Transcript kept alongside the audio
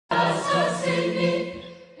sini,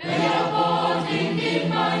 eya bodi ni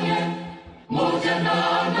manye, moja na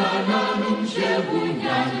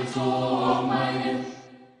numshebunya nito manye.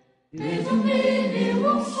 Nitumini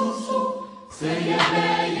mususu, seye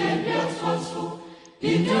beye sosu,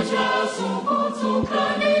 injaja sukutu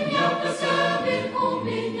kani nyapesemi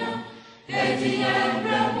kuminya, edi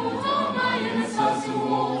emre mutama yenesasu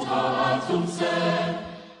mota atumse,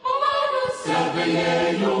 omanu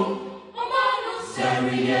sebeyeyo,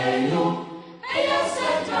 Seriyo, eya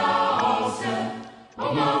seta ose,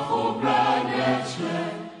 omafo braneche,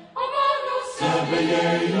 omanu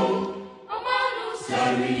sebeyeyo, omanu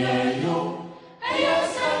seriyo, eya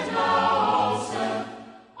seta ose,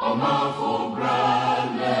 omafo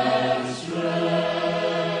braneche.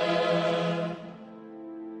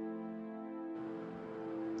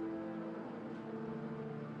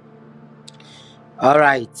 All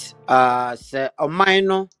right. Say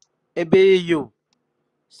omino ebe you.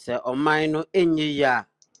 Se omino enye ya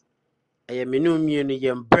eye menu mienu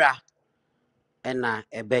yembra ena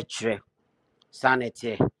ebechre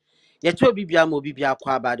sanete ye to bibia mo bibia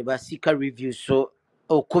kwa abade ba sika review so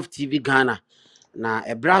o COVTVGHANA na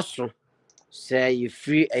ebraso se you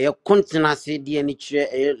free eye Kuntanase de ani kire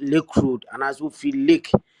eye Lake Road anaso free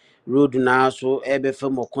Lake Road na so ebe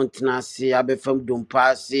fam o Kuntanase abe fam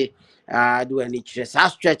Dompase do ani kire sa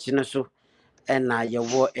stretch no so ena ye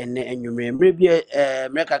wo ene enwumre mre bi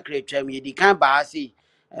mreka kra twam ye di kan ba asi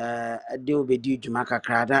de obedi dwuma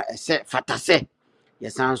kakra da ese fatase ye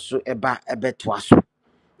sanso eba ebeto aso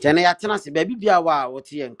tene ya tena se ba bibia wa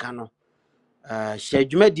wote ye nka no hye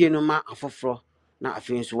dwumadie no ma afoforo na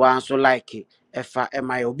afenso wa so like efa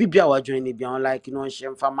ema obibia wa join ni bia on like no hye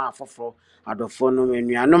mfa ma afoforo adofo no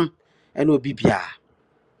enuanom ena obibia.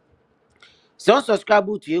 So subscribe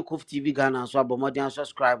to COVTVGHANA so abomodian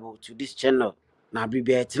subscribe to this channel na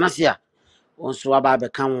bibia tenase onso aba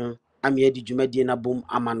beka ho ame adi dwumadie na bom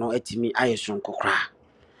ama no atimi ayeson kokra.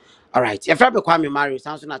 All right, if I become Mario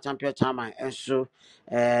Samson na champion chairman enso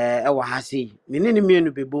ewa ha sei menene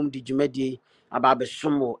mienu be bom di dwumadie aba be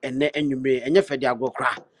somo ene anwumre enye fede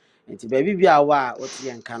agokra enti ba bibia wa wote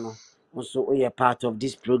yenka no onso we part of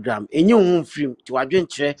this program enye hu film ti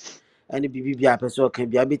wadwenkyere ene bibia person kan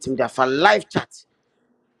bia betim da fa live chat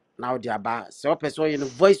now dia ba so person you know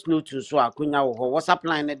voice note so akonya wo ho WhatsApp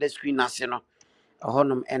line na the screen ase no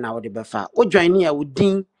honum ena wo de befa wo join ne a wo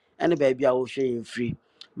din ene ba bia wo hwe yin free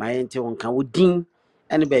my ente wonka wo din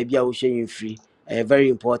ene ba bia wo hwe yin free very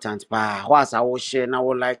important pa ho asa wo share na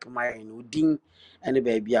wo like my wo din ene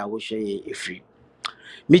ba bia wo hwe yin free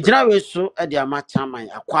mi gina we so e de ama chairman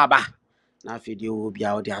akwaba na afedi wo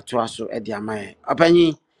bia wo de ato aso e de ama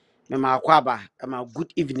apanyi me ma akwaba e ma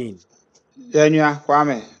good evening Yenua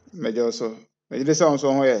Kwame mejoso. Mejide se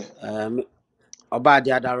onso ho ye. oba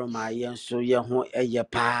de adaro ma ye so ye ho eye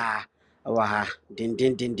pa wa ha din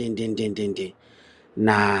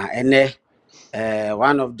na ene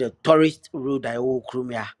one of the tourist road I will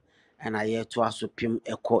krumia and I hear to aso pim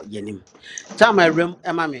eko yenim cha my room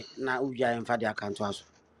emame na uwia emfa de akanto aso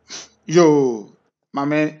Yo,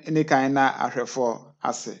 mame ni kan na ahwefo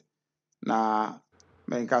ase. Na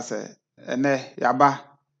menka se ene yaba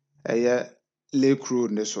eye Lake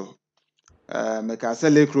Road ne so. Meka se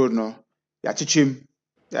Lake Road no ya chichim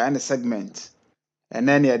ya ne segment.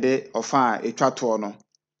 Ene ne de ofa etwa to no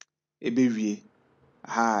ebewie.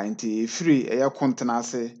 Ha nti free eye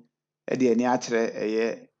Kuntanase e de ani akere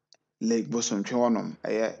eye Lake Bosomtwe wonom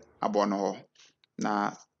eye Abono ho.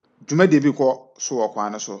 Na dwumade bi kɔ so wɔ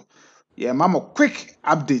kwan no so yɛ ma mo quick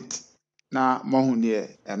update na mo hu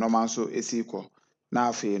ne enoma nso esi kɔ na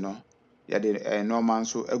afei no yɛ de enoma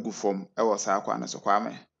nso agu fam ɛwɔ saa kwan no so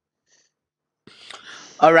Kwame.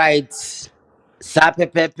 all right sa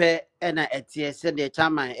pepepe ena etie se de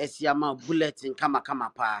chairman esiama bulletin kama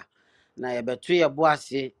pa na ye beto ye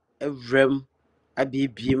boase evram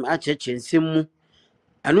abibiem acheche nsemu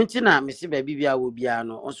anu nti na mesi ba bibia wo bia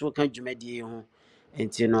no onso ka dwumadie ho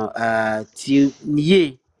enti no ti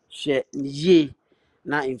niye hwe niye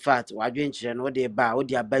na in fact wadwenkyere no de ba wo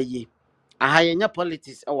de abaye aha ye nya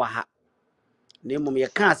politics e wa ha na emum ye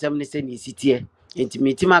ka asem ne se ne sitie enti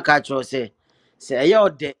mitima ka cho se eye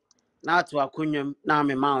ode na ato akonnwam na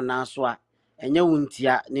me ma na so a enye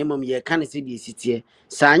wuntia na emum ye ka ne se de sitie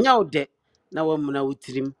sa anya ode na wamuna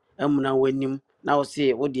wutirim amuna wanim na wo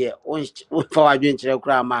se wo de wo fa wadwenkyere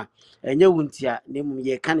kura ma enye wuntia na emum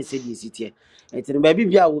ye ka ne se de sitie enti no ba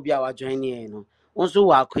bibia wo bia wa join ne no wonso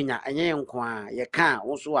wa akonya enye nko a ye ka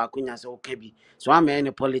wonso wa akonya se wo ka bi so am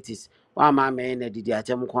any politics wa ma me na didi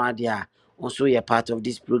atem ko ade a also ye part of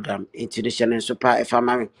this program international super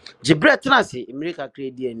family Gibret Nasi America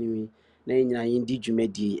create anyway na nyina yindi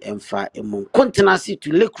dwumadi emfa emon Kuntanase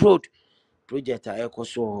to Lake Road project a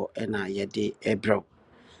ekoso na yede ebro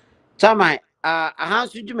chama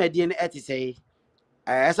ahansu dwumadi no etise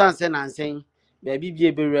esanse nansen ba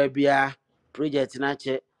bibie bewura bia project na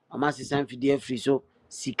che amasisan fidie free so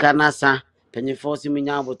sika na sa penyefo se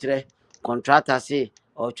munya abotre contractor se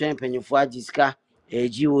o twen penyefo agiska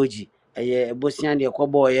GOG ebosian de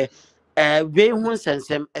koboye we hu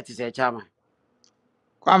sensem etise chama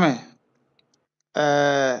Kwame,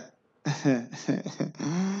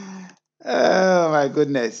 oh my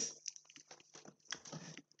goodness.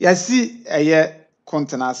 Yasi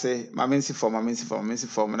Kuntanase, mamensi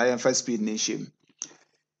form na first speed nation.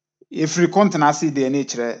 If you Kuntanase the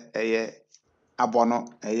nature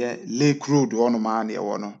Abono Lake Road ono man ye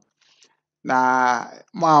wono. Na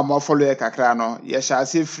mo follow kakra no ye shall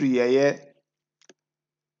say free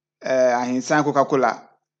ahinsan Coca-Cola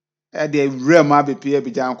de rem abepie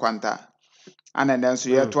bijan kwanta. Ana then so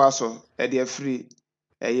ye to aso de free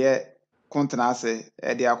Kuntanase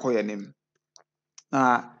de akoye nim.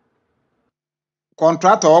 Na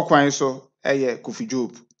contractor okwan so Kofi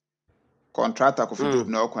Job. Contractor Kofi Job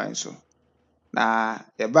na okwan so. Na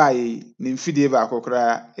ye buy ni mfidie ba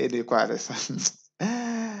akokra de kwa adesa.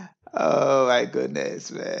 Oh my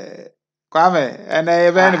goodness, man. Kwame, and I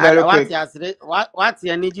even very quick. What's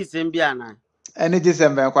your energy sembiana? Energy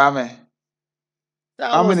sembe Kwame.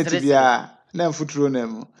 How many tibia na mfuturo na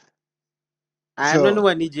mu. I don't know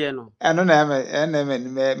what energy no. Eno na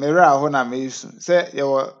me ra ho na me use. Say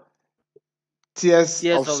your tears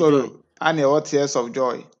of sorrow joy. And your tears of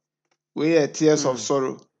joy. We are tears of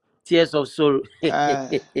sorrow. Tears of sorrow.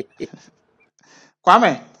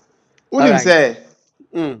 Kwame, unim say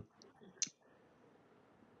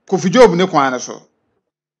Kofi Job ne kwan so.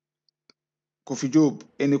 Kofi Job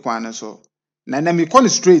any kwan so. Na me con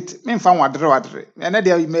straight me mfa wadre na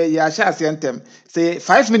dey me ya sha ase ntem say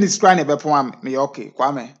 5 minutes try na be pon me okay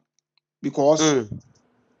Kwame because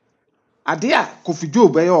ade a Kofi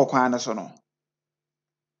Job e okwan so no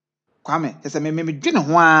Kwame say me dwene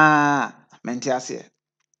ho a mente ase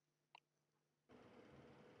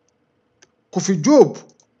Kofi Job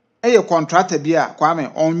e contractor bi a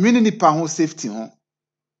Kwame onwene nipa ho safety ho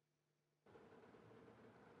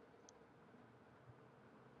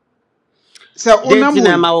say onam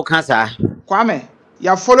Kwame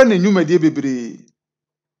ya follow na nyumade bebre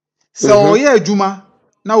se oye adwuma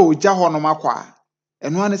na ogya ho no makwa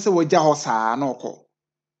eno ane se wogya ho saa na okọ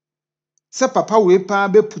se papa we pa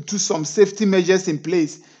be put some safety measures in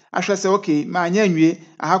place ahwe se okay ma anya nwie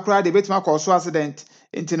ahakora de betima cause accident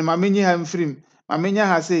entine ma menyi ha mfrim ma menya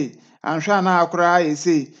ha sei anhwe na ahakora ha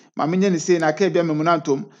sei ma menya ne sei na ka bia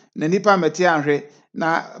memunantom na nipa mete anhwe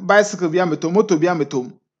na bicycle bia metom moto bia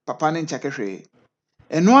metom papa ne nchakehwe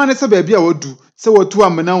eno ane se ba bia wodu se wotu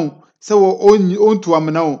amena wo se wo ontu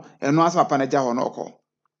amena wo eno asa papa na gya ho na okọ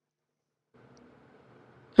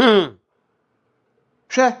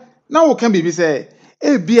hwe na wo kan bibi se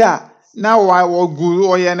bia na wo gu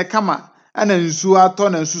oye ne kama ana nsu ato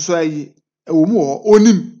na nsuso ayi ewo mu ho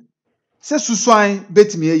onim se susuan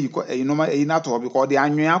betimi ayi ko ayi no ma ayi na to bi ko de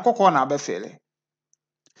anwen akokọ na abefele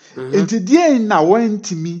enti die na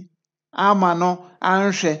wantimi ama no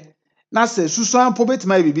anhwe na se susuan po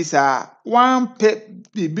betimi ayi bibi sa wan pe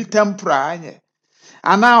bibi tempura anye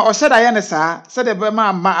ana o sheda ye ne saa se de be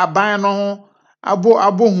ma aban no ho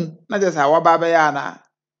abohu na je sa wa ba be ya na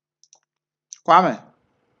Kwame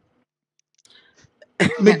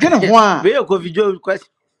me dwene ho a we Kofi Job question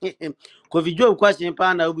Kofi Job question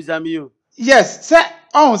pa na obusami yo yes say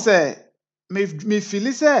on say me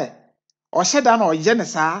feel say o sheda na o ye ne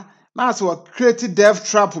saa na so create death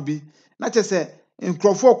trap bi na che say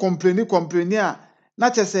nkrofo complain a na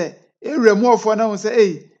che say ewremu ofo na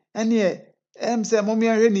say ene say mommy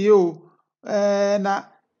ahwe ni yo na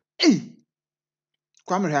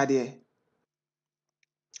Kwame hade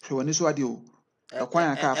hwe woni so ade o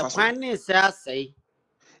ekwan aka afa so ekwan ne se asai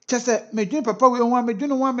che say medwene papa we ho a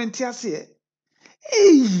medwene ho a mente ase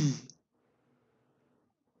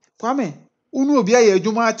Kwame unu obi aye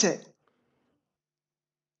adwuma ache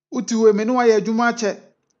utiwe me no aye adwuma ache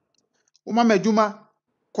uma me adwuma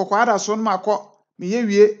kokwara so no makọ me ye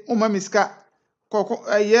wie uma miska kokko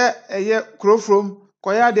eye krofrom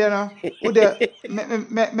koya de no wo de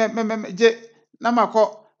me je na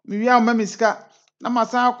makọ me wi uma miska na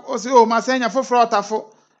masan o se o masan nya foforo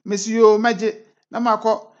otafo me si yo maje na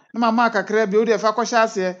makọ na mama kakra bi wo de fa kọ sha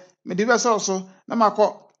ase me de be so na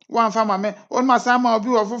makọ wan fa mame on masan ma obi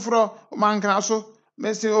wo foforo o man kan so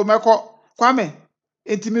me si o mekọ Kwame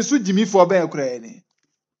etimi so jimi fo ba ekura ni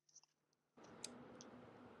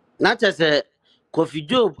na chese Kofi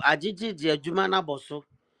Job agigi de adwuma na boso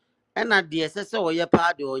na de sese oye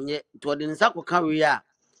pa de onye to de nsa koka we a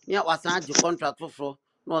nya wasan gye contract foforo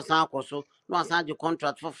na wasan akoso na wasan gye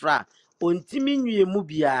contract foforo a ontimi nwie mu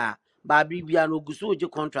bia ba bibia no guso gye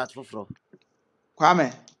contract foforo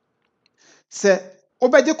Kwame, se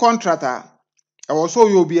obegye contract a ewo so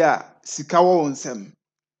yo bi a sika wo nsem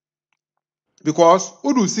because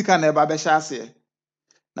udu sika na eba be hye ase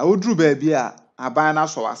na oduru ba bi a aban na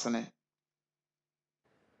so asene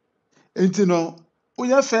enti no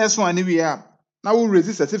unya first one ni wi a na wo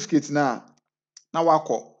raise certificate na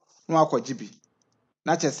wakọ gibi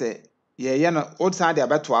na chese ye no old side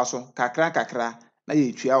abeto aso kakra na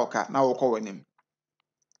ye twia oka na wokọ wanim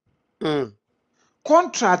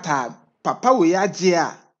contractor papa we agye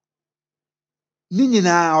a ni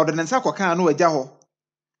nyina ordinance akoka na wagya ho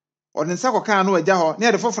ordinance akoka na wagya ho na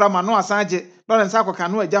ye de fofora ma no asagye na ordinance akoka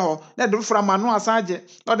na wagya ho na ye de fofora ma no asagye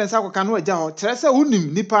na ordinance akoka na wagya ho kire se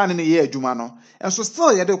unim nipa ne ye adwuma no enso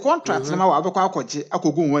still ye de contract na ma wa abekọ akọgye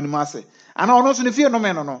akogu nwanim ase ana ono so ne fie no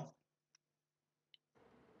me no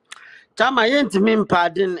Chama yentimi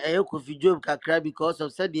mpadin Kofi Job kakra because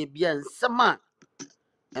of said bia nsema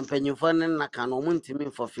empanyimfo ne naka no mo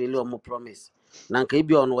ntimi fulfill o mo promise na nka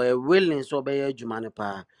bi on we willing so be adwuma ne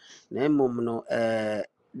pa na emom no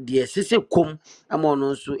de sese kom ama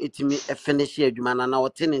no nso etimi finish adwuma na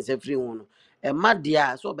wote ne nsa free hu no ma de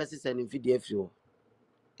a so be sese ne mfidi afiri ho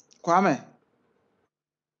Kwame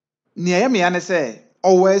ni eye me ya ne se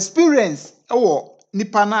owo experience ewo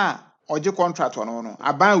nipa na oje contract no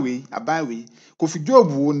aban we Kofi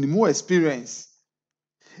Job wo ni mo experience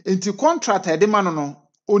enti contract e de ma no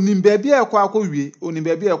onim ba bia ekọ akọwie onim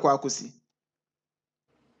ba bia ekọ akọsi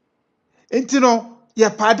enti no ye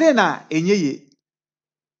pade na enyeye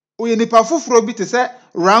oye nipa foforo bi te se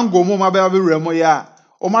rango mo ma ba wura ya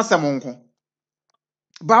o masem nko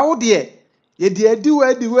ba wo de ye de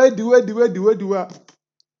adiwa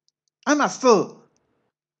ana still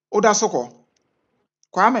oda soko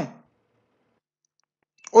Kwame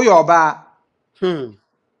oyo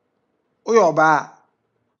oba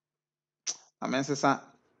amensesa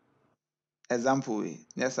example we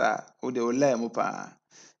yes o de ole mu pa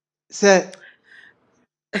se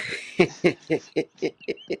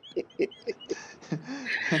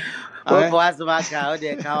we for us maka o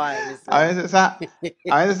de kawa ni so amensesa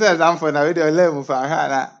example na we de ole mu pa ha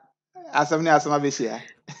na asem ni asem abehia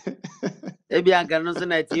ebi anka no so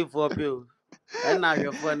na tifo pe o na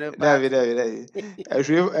hwefo ne pa David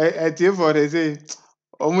ehwe for they say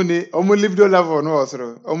omu libido level no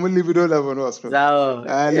osro zao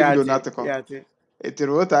libido natiko yate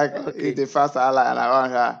itirota okay ite fast ala na wa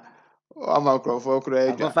ha o ma krofo kro akọ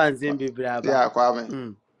edwa fancy bibra ba ya kwa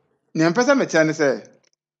me ni mpesa me chane say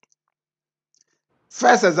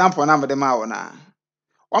first example na me de ma wona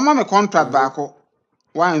o ma me contract ba ko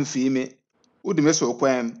wan fi me udi me so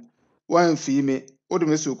kwam wan fi me udi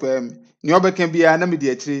me so kwam ni obeka bia na me di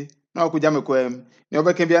atiri na okugya me kwam ni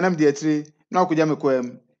obeka bia na me di atiri na okugya me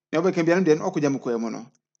kwam ni obeka bia na me di okugya me kwam no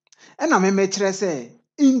e na me kire say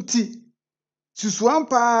inti susuan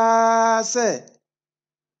pa say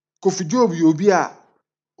Kofi Job obi a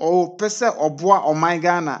o pese oboa oman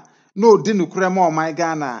Ghana na odi ne kure ma oman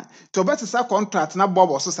Ghana to betisa contract na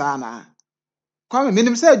bobo so sa na kwa me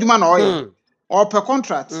minim say adwuma na oye or per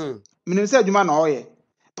contract minim say adwuma na oye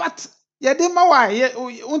but ye de ma wa ye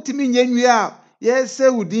untimi nyanwi a ye say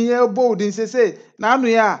udin ye bo udin say na anu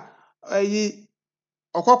ya yi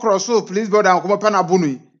okokro so please brother anko pa na Abono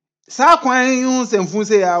yi sa kwan yu semfu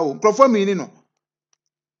say ya o krofo mi ni no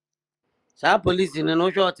sa police ni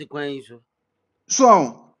no short kwan yi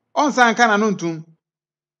so on san kana no ntum.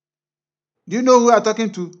 Do you know who I'm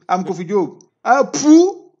talking to? I'm Kofi Job.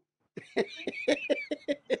 Poo.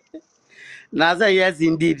 Naza yes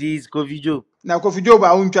indeed is Kofi Job. Na Kofi Job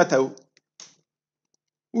a untwata o.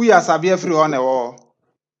 Uya sabia free ho na wo.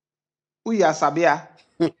 Uya sabia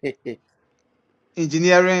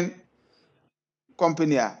engineering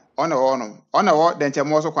company a on wo no. On wo den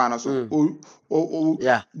chemo so kwan no so.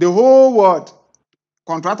 Yeah. The whole world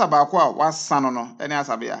contractor ba ko a wasano no ene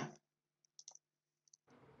asabia.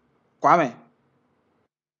 Kwame.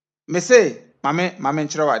 Me say mame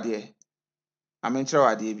nkyere wade. Mame nkyere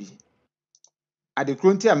wade bi. Ade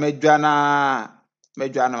kronti a medwa na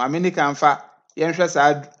mame ni kan fa yenhwe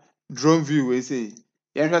sa drone view we say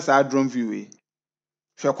yenhwe sa drone view we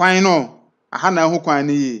hwe kwan no aha na hu kwan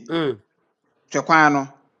ni yi hwe kwan no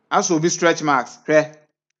aso obi stretch marks hwe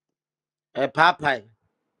Papai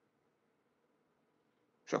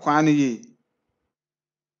hwe kwan ni yi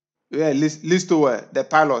we list to the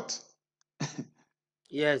pilot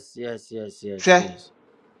yes hwe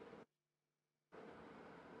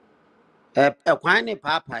kwan ni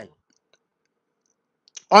papai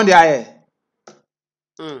on the air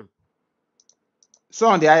So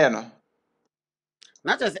on the iron.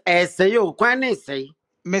 Not just say you can say.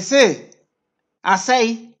 Me say, I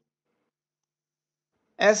say,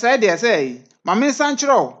 I say, Mammy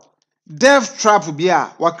Sancho, death trap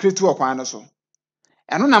beer, what create to a quano so.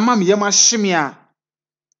 And on a mammy, yama shimia.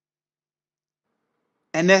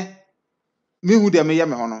 And then, me who de me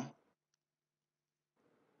yama hono.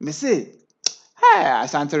 Me say, hey, I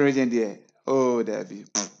shan't region dear. Oh, there be.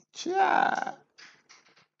 Cha.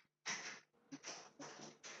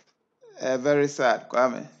 Very sad,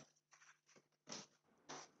 Kwame.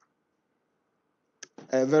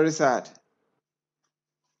 Very sad.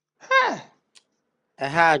 Hey. A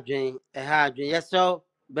hard yes, so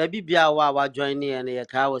baby be our joining and your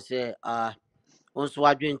car was say, also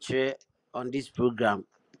I drink on this program.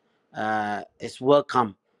 It's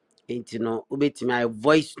welcome. Into no, ubeti my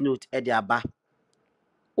voice note at the aba.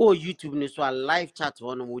 Oh, YouTube ni so a live chat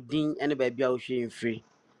one within any baby I was sharing free.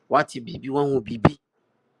 What you be one who be.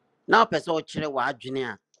 Now, person or chere wa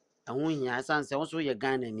adwene a ho hia san se wo so ye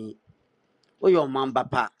Ghana ni o yo man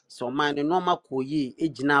bapa so man no ma koyi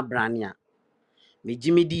ejina brane a me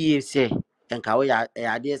jimi di ye se enka wo ya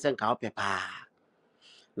ade se enka wo pepa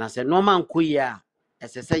na se no man koyi a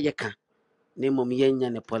ese se ye ka na mom ye nya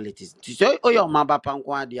ne politics ti so o yo man bapa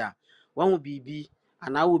nko ade a wo ho bibi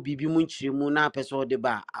ana wo bibi mu nchire mu na person o de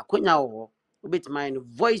ba akonya wo obetima no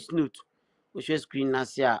voice note wo share screen na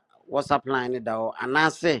se a WhatsApp line da o ana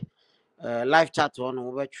se live chat on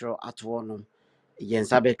wobetro at one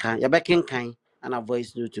yensa beka yebekenkan ana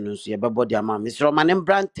voice note no so yebebo dia ma misro manem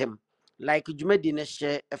brantem like jumadi ne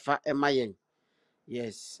share efa emayen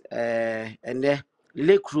yes ende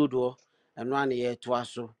lake road o eno an ye to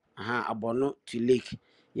aso aha abono to lake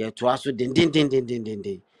ye to aso den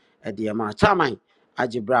e de ma chairman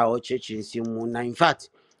agebra o chechi nsimu na in fact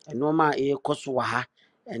eno ma e koso wa ha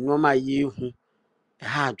eno ma ye hu e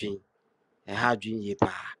ha adwen ye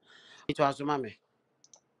pa to aso ma me.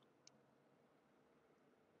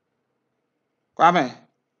 Kwame.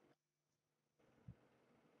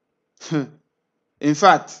 In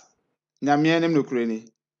fact, nyamie nem no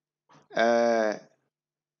kureni.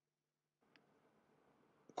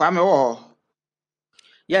 Kwame wo.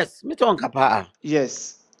 Yes, me ton kapa.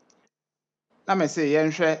 Yes. Na me say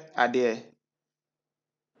yenhwe ade.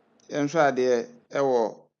 Yenhwe ade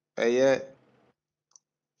ewo eye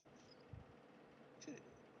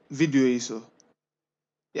video yi so.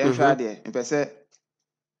 Yenhwe ade. Mpese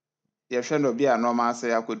yehwe no bi a normal say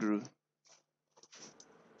akoduru.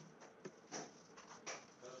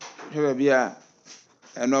 Hwe bi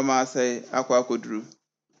a normal say akoduru.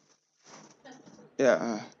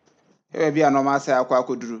 Yeah. Hwe bi a normal say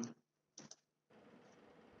akoduru.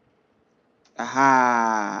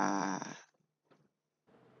 Aha.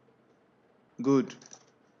 Good.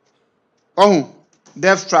 Oh,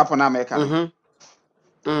 death trap na America no.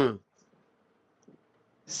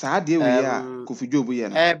 Saa de we ya Kofi Jobu ye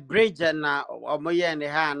no. Bridge na omoye ne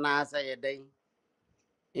ha na asa ye den.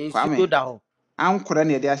 Insu Kwame. da ho. Ankora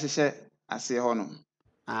na ye de ahyehye ase ho no.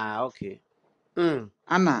 Ah, okay.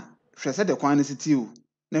 Ana hwɛ sɛ de kwan no siti o.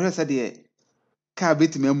 Na hwɛ sɛ de car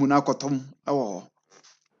betimi amu na akotom ɛwɔ hɔ.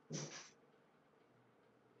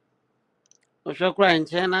 Oswekura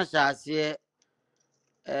nche na hyase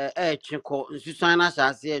tweko nsusuan na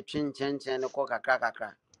hyase twe nche ne kɔ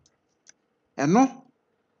kakra. Ɛno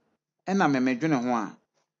ɛna memedwene ho a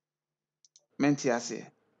mente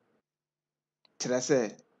ase. Kyerɛ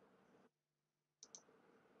sɛ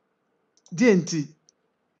DNT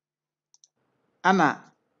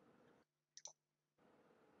ana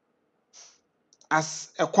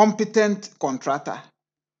as a competent contractor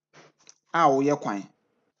a woyɛ kwan.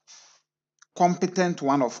 Competent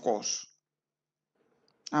one of course.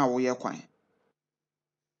 A woyɛ kwan.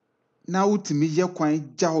 Na wotumi yɛ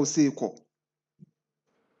kwan gya ho sei kɔ.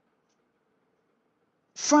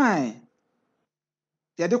 Fine.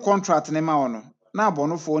 Yɛde contract ne ma wo no. Na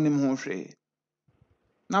abɔnofoɔ nim ho hwee.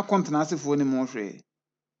 Na Kuntanase foɔ nim ho hwee.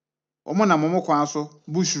 Omo na momo kwan so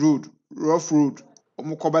bush road, rough road.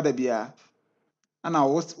 Omo kɔba da bia. Ana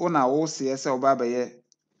wo na wo se sɛ oba bɛyɛ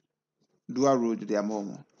dual road de ama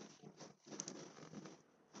omo.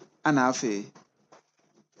 Ana afei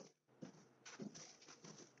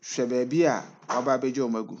hwɛ baabi a waba abɛgye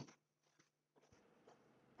omo agu.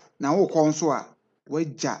 Na wo kɔ nso a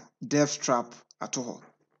wagya death trap ato hɔ.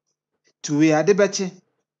 Tuwe ade bɛkye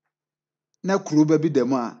na kuro ba bi da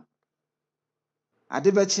mu a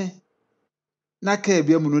ade bɛkye na kaa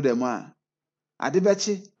bi amu no da mu a ade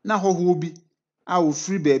bɛkye na hɔhoɔ bi a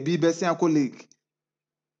ofiri baabi bɛsen akɔ lake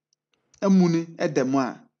amuni da mu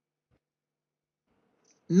a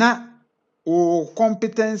na o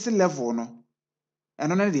competence level no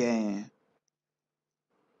ɛno ne deɛ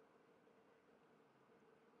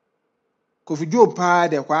Kofi Job pa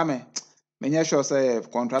de Kwame menye sure say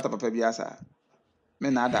contractor papa bi asa me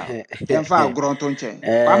na da yen fa agronto nchen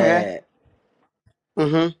Kwame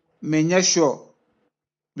menye sure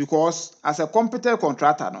because as a competent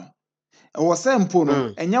contractor no e was say mpo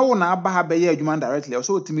no enye wo na aba ha be ye adwuma directly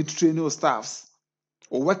so otimi train your staffs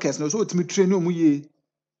or workers no so otimi train mu ye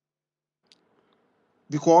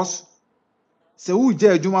because se wo je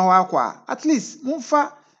adwuma ho akwa at least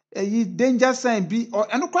mumfa yi danger sign bi or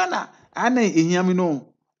eno kwa na ana ehiam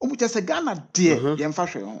no omu chese Ghana de ye mfa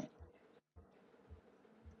hwe ho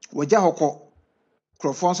wagya hokọ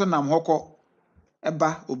krofon so nam hokọ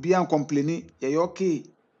eba obi an complaini ye okay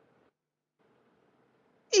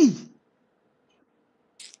too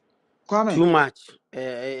Kwame much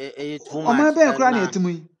too o ma much be kra na na etimu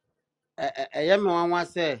yi me wanwa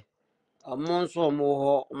say omo nso omo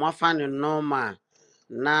ho omo fa ne normal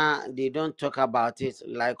na they don't talk about it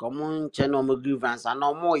like omo nche no omo grievance and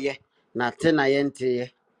omo ye na te na ye nte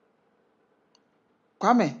ye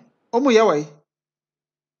Kwame omu ye wai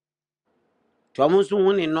to omo nso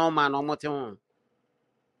hu ne normal na omo te ho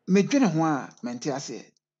medwene ho a mente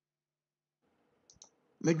ase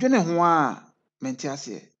medwene ho a mente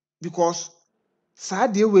ase because saa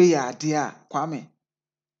de we ya ade a Kwame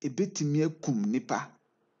ebetimi akum nipa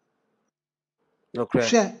okay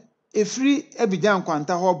hwe efiri Abidjan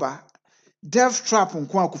kwanta ho ba death trap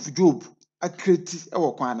nko Kofi Job akreti e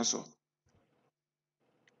wo kwan no so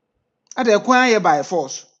ada kwan ye by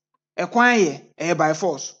force kwan ye by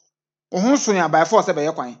force ohun so ya by force e be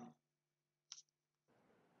ye kwan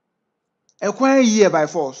kwan ye by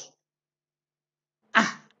force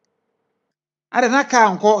ada na ka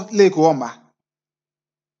nko lake wo ma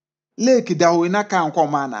lake da ho na ka nko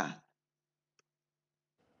ma na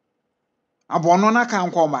Abono na ka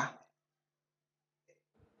nko ma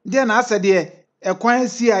de na asede kwan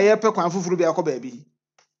si a ye pe kwan fufuru bi akọ ba bi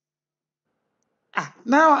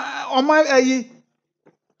na ọma ayi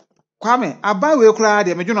Kwame aba we kura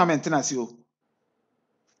de medweno maintenance o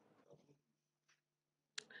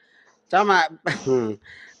tama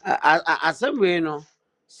asem we no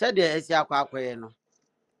said the esi akwa akwaye no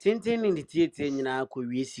tintin ni tietie nyina akọ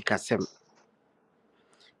wi sikasem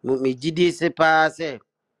me gidi se pa se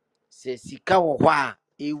sika wo hɔ a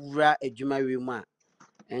ewura adwuma we mu a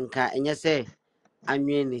enka enye se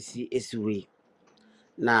anwe ne si esiwe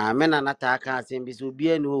na me na nata aka asem bi so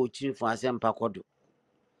obi ani wo chirifo asem pa kodo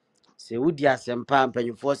se wudi asem pa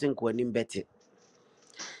mpanyifo se nko anim bete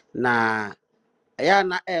na eya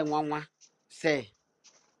na enwanwa se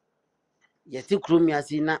yeti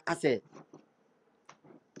kromiasi na ase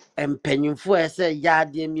empanyimfo ese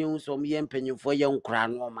yaade miu so me empanyimfo ye nkura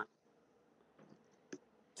no ma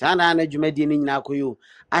sana na dwumadi ni nyina akoyo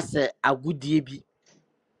ase agudie bi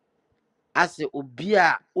ase obi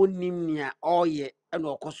a onim nia oye na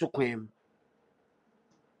okoso kwam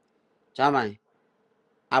chaman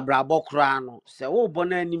abrabo kura no se wo bo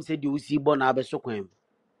na anim se de osi bo na abeso kwam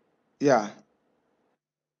yeah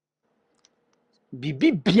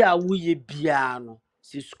bibi bia wo ye bia no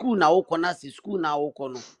se school na wo kona se school na wo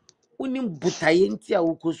kono onim butaye nti a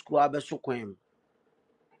wo ko school abeso kwam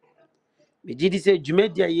me gidi se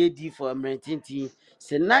dwumadi a ye di for emerentinti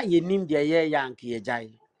se na ye nim de ye yank ye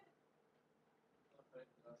jai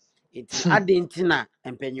it ade na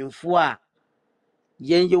empanyimfo a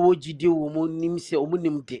yen ye wo gidi wo mo nim se o mo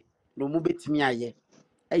nim de no mo betimi aye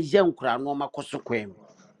aye nkura no makoso kwam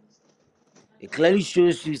it clearly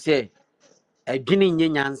shows you say adwene nye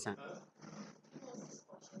nyansa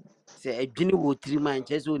se adwene wo triman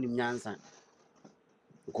che se onim nyansa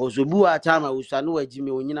because obi wa chama usane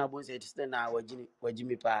wagime onyina bon se tiste na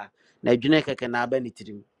wagime pa na adwene keke na aba ni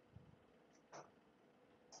trim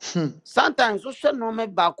sometimes so hwe no me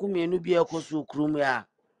ba ko mienu bi ekoso krum ya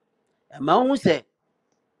ma hu se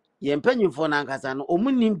ye mpanyimfo na nkasa no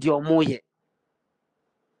omunim de omoye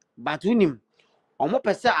but unim omo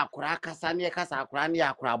pese akura kasa ne kasa akura ne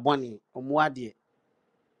akura boni omo ade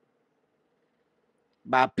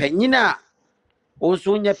ba panyina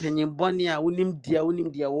onso nya panyin boni a unim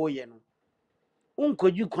dia wo ye no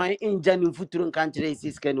unkoju kwan enja ne futuro nka kire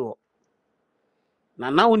isiska ne ho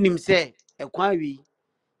na unim se ekwan wi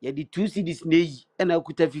ye di 2 cedis na yi na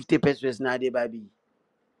akuta 50 pesos na ade ba bi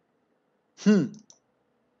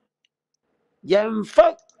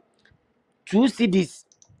yemfa 2 cedis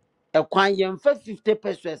ekwan yemfa 50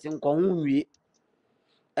 pesos nko hu nwie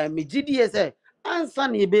megidi se ansa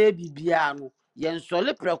na ebe bibia no yen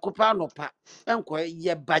sole prekopa no pa enko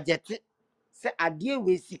ye budget se ade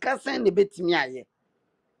we sika san ne betimi aye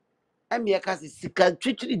eme ka se sika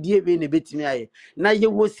twitwiri die we ne betimi aye na ye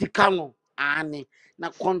wo sika no ane na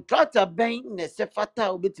contractor ben ne se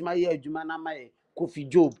fata obetimi aye adwuma na maye Kofi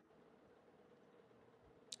Job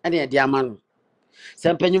and the diamond.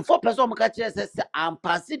 Some penny for person catches says I'm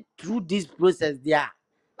passing through this process there.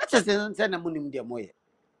 That's just send a money in the moye.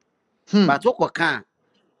 But what can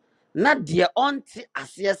not dear auntie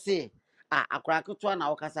as you say, a crack to an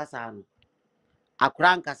alcasasan. A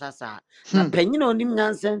crank asasa. Na penny on him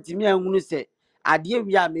nonsense to me and who say, I dear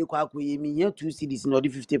we are make up with me here 2 cities, not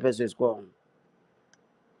 50 pesos gone.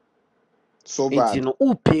 So Ain't bad. no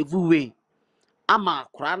who pave way. Ama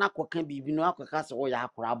crana can be no acas or ya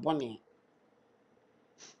crabonny.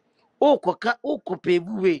 O coca o pave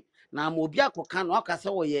way. Na mobia cocan or casa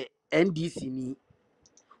or ye NDC ni.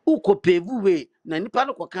 Uko pave way. Na nipa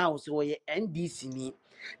no cocan or ye NDC ni.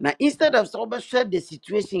 Na instead of so share the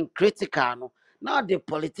situation critical no. Now the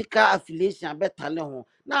political affiliation better no.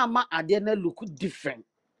 Now ma adena look different.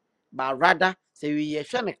 But rather say we are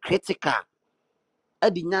showing critical.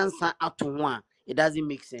 At the nyansa ato one, it doesn't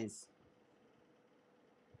make sense.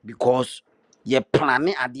 Because you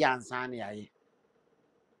planning at the answer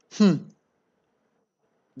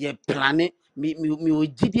ye planning me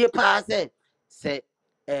ojidie pa say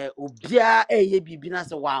obia ye bibina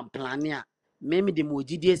say wan planning a me de mo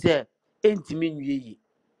ojidie say entimi nwie yi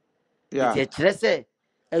Yeah. enti e kire say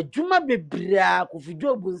adwuma bebrea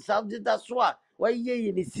kofido bunsa de da so a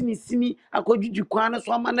waye ne sini akodwudwu kwan no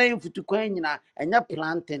so ama na mfutu kwan nyina enya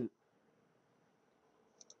planting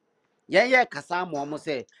yeah kasa mo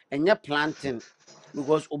say enya planting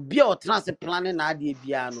because obia o trans planning na ade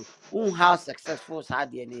bia no how successful sa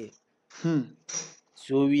ade ne.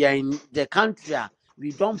 So we are in the country,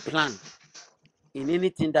 we don't plan in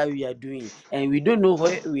anything that we are doing, and we don't know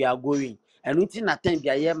where we are going. And we think at time be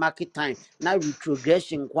a year market time. Now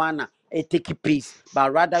retrogression kwana it take pace,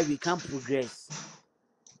 but rather we can progress.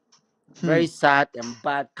 Very sad and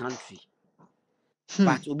bad country.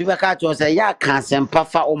 But we be back to say yeah can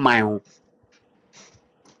sempafa o my own.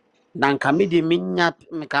 Dan kami de minya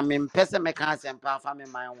me kami mpese me can sempafa me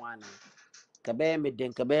my one. Kabe me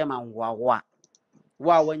den kabe man wa.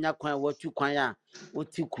 Wa wanya kwan watu kwan a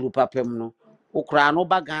woti kuru papem no ukra no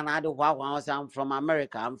ba Ghana de hwa say I'm from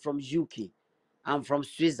America, I'm from UK, I'm from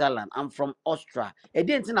Switzerland, I'm from Austria. E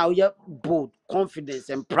dey nti na we bold, confidence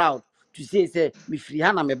and proud to say me free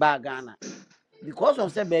ha na me ba Ghana because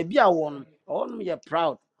of say baby a won you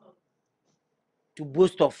proud to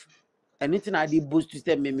boast of anything I did boast to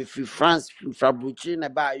say me free France free Fabrici na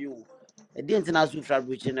ba you. E dey nti na so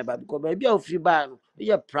Fabrici na ba because baby a free ba no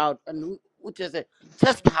you proud and what you say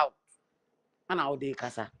just how and how they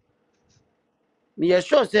kasa. Me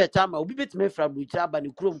sure say chama obi bit me fra bucha ba ni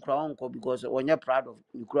krom kra onko because when you're proud of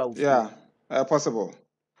ni kra ofie. Yeah. Possible.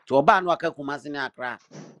 To oba no aka kumase ni akra.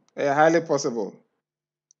 Highly possible.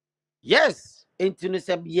 Yes, enti no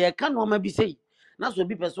se ye ka no ma bi sei. Na so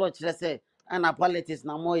bi person o kire say ana politics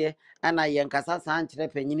na moye ana ye nkasa san kire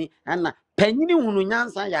panyini ana panyini hunu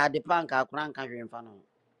nyansa ya ade pa nka akra nka hwemfa no.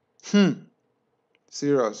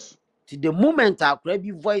 Serious. To the moment akra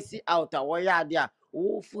bi voice out a wo ya ade a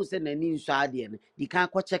wo fu se na ni nso ade no di kan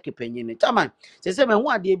ko check panyini chama se me hu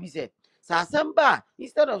ade bi se sa asamba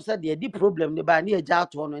instead of say the problem ne ba na e ja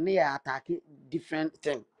to no ne ya attack different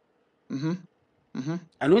thing.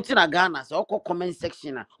 And within a Ghana so comment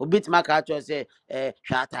section a obit maka cho say hwa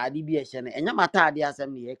atade bi e hye ne enya mata ade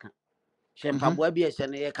asem ne ye ka hwe mpaboa bi e hye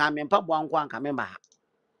ne ye ka me mpaboa nko anka me ba ha.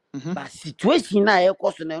 But situation na e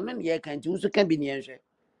koso na no ne ye ka nti wo so ka bi ne enhwe.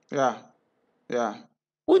 Yeah.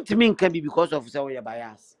 Untimi nka bi because of say we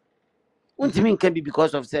bias. Untimi nka bi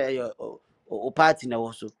because of say o party na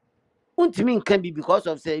wo so. Untimi nka bi because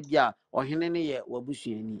of say bia ohene ne ye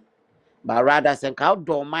wabusuani. But rather say ka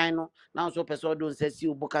do man no na so person do say si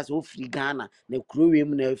obuka say o free Ghana na kurowe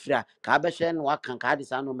mu na afira ka be hye no waka ka de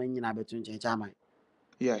sa no man nyina beto nchechaman.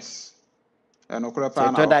 Yes. And okura So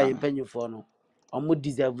pa na to that waka. impanyufo no omo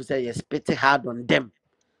deserve say you spit hard on them,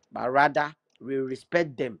 but rather we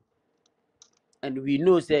respect them. And we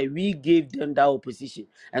know say we gave them that opposition.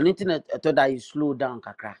 And internet to that you slow down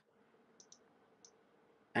kakra.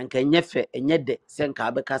 And can yefe enye de sen ka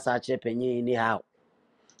be kasa che penye anyhow.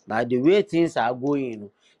 But the way things are going,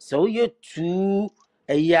 so you too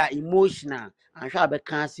emotional and sure be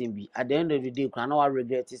canceling be at the end of the day can no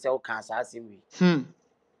regret is all cancer we.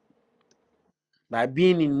 By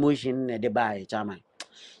being in motion in the buy chairman.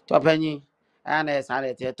 To penny and as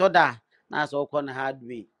I to that na so kon hard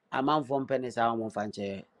way. A man from pennies our mon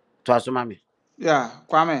fanche to asoma me. Yeah,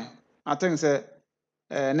 Kwame, I think say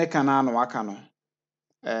ne kana no waka no.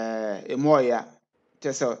 Emoya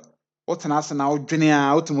kyerɛ wotena ase na wodwene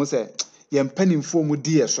a wotum sɛ yɛn mpanimfoɔ mu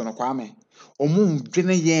di yɛ so no Kwame ɔmo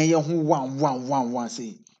ndwene yɛn ho wan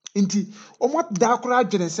sei nti ɔmo da koraa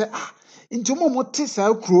adwene sɛ nti ɔmo te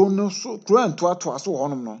saa kuro no so kuro ntoatoa so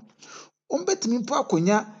hɔnom no ombetimi mpo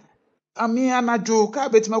akonya ami anajo ka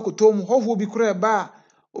betimi akoto mu hoho bi kura ba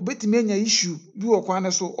obetimi anya issue bi wo kwan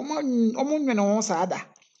ne so omo nwene won saada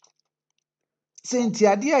senti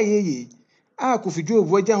ade ayeye a kofidwo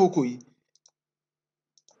obu agya hokoyi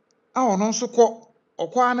a ono nso kọ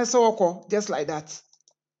okwa ne se okọ just like that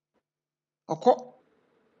okọ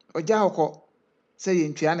ogya hokọ say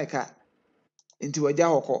yentwa ne ka enti ogya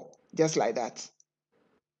hokọ just like that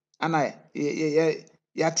ana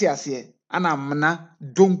ya te ase ana mna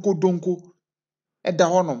donko eda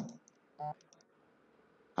honom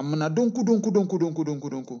amna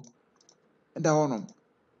donko eda honom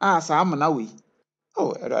a sa amna we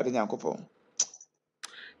oh erade nyankopon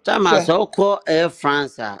Chama hwe so ko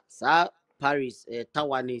France sa Paris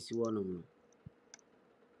tower na esi wono no.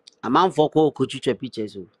 Amanfo ko chiche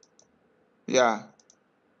pictures o. yeah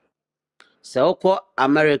So ko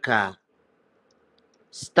America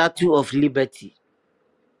Statue of Liberty.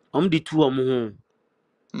 Di two ho.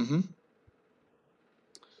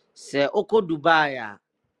 Se oko Dubai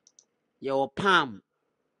ye Palm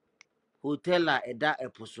Hotel a eda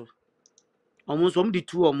eposo. So di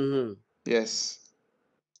two ho. yes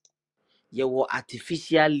Ye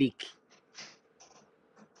artificial lake.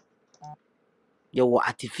 Ye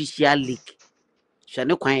artificial lake.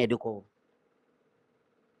 Shane kwan ye de ko.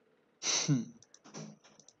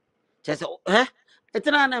 Chese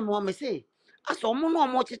etina na me say aso omo no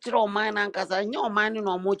omo chichire oman na nkasa nya oman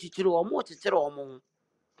no omo chichire omo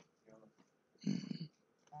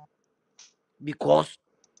because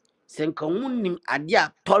senka munnim ade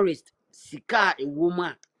a tourist sika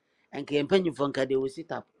ewoma enka empanyifo nka de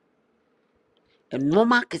sit up and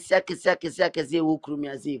normal kese wo krumi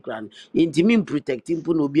ase kran intimi protect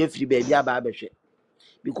impo no obi afiri ba bia ba abehwe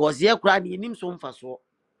because ye kra de nim so mfa so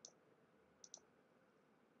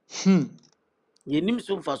ye nim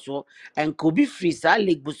so mfa so enka obi free sa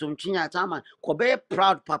lake Bosomtwe nya tama ko be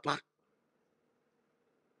proud papa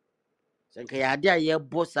senka ya ade a ye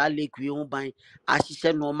boss a lake wi ho ban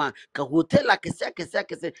ahihye no ma ka hotel a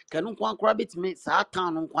kese ka no kwan kra betime sa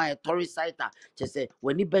town no kwan tourist site a chese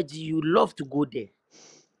wani baji you love to go there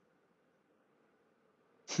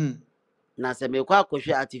na se me kwa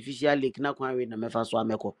akohwe artificial lake na kwan we na mefa so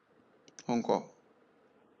ameko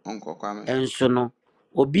onko kwame enso no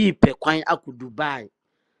obi pe kwan akụ Dubai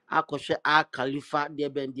akohwe a Khalifa de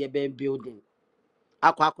ben building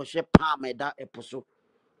akohwe Palm eda eposo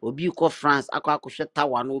obi ko France akohwe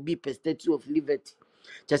tower no obi pe Statue of Liberty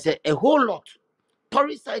just a whole lot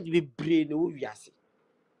tourist site be brain no wiase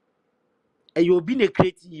e you obi na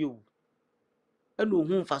create you e no hu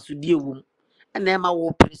mfaso die wom e na ma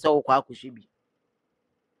wo prese wo kwa akohwe bi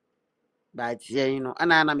but you know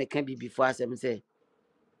ana me can be before asem say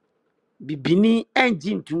bibini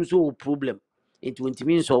engine too so problem it won't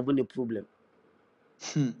mean solving the problem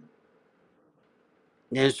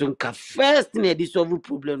then so first thing I solve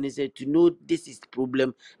problem is to know this is the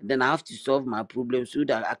problem, then I have to solve my problem so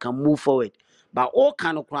that I can move forward. But all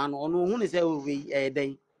kind of crown on who say we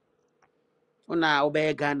then ona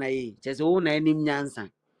obey Ghana just own any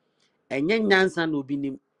nyansa and nyansa no be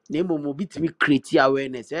nim na mo bitimi create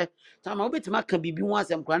awareness time obitima can be one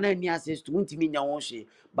asem kwana any access to ntimi nya won hwe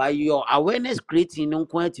by your awareness creating no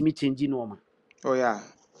kwant me change no. oh yeah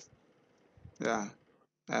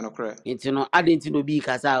I know correct Nti no adenti no bi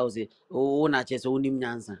kasa o se o na chese onim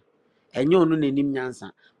nyansa enye onu na nim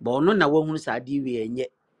nyansa ba onu na wahunu sa ade wi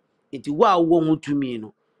enye nti wa wo hu tumi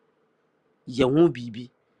no ye hu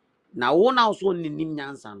bibi na wo na so nim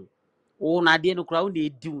nyansa no wo na ade no kura wo na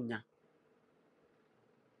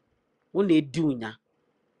edi unya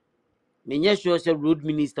menye sure say road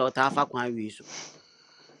minister o ta afa kwan wi so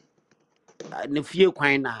na fie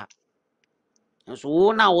kwan na ha nso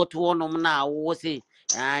wo na wo to no na wo se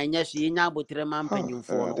anya so nya abotre man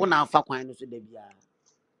panyimfo no wo na afa kwan no so da bia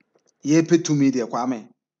ye petumi de kwame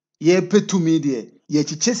ye petumi de ye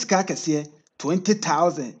chiche sika kese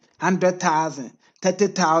 20,000 100,000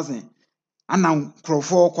 30,000 ana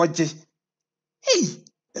krofo koje hey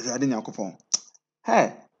erade nyakopon hey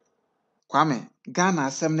kwame Ghana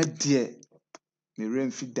asem ne de me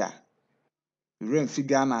remfi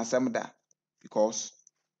Ghana asem da because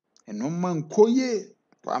eno man koye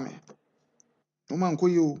kwame no man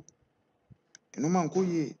koye eno man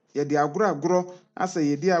koye ye de agro asa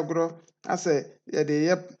ye di agro asa ye de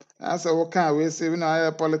yep asa wo kan we say na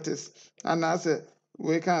ya politics ana asa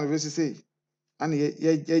we kan we say ana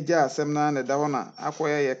ye ja asem na da hona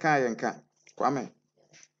akoya ye kan ye nka kwame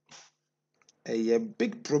a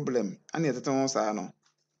big problem ana ye tete ho sa no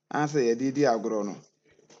asa ye di agro no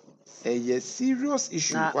a serious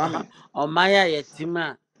issue na kwame o maya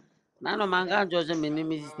yetima Nano manga Jose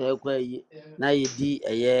minimi sister kwai na yedi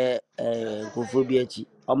nkofo bi achi.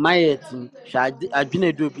 O mayetim sha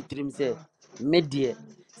adwene do bitrim say medie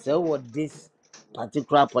say what this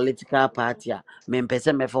particular political party a me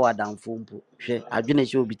mpese mefa wadamfo mpo. Hwe adwene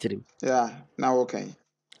she obitrim. Yeah, now okay.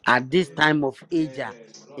 At this time of age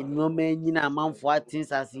enwoma nyina amanfo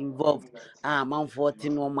things as involved amanfo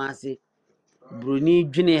tin no mase bruni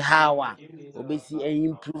dwene hawa obesi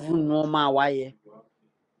improve no ma waye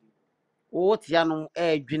what yanom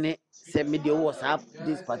dwene se media was up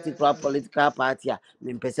this particular political party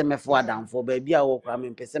me mpese me for adamfo ba bia wo kra me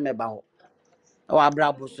mpese me ba ho e wa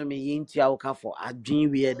bra boso me yintu awka for adwen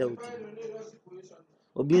we da otiri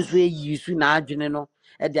obi so yi su na adwene no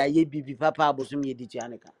e de aye bibi papa aboso me yedi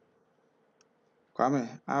tuaneka Kwame,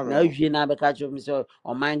 na abraho. wie na beka cho me so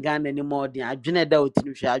o man Ghana ni more din adwene da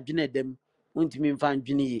otiri hwe adwene dem untimi mfa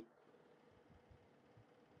adwene yi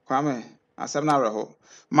Kwame, asem na abraho.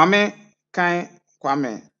 Mame kan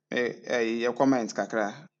Kwame ye comment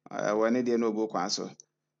kakra. Wani de no obo kwan so.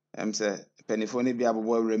 Say penifo ni bi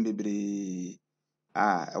abobo awrem bebre. E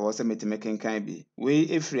was a meeting making kan bi. We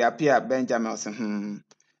if free appear Benjamin say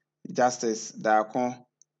justice da kon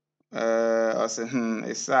say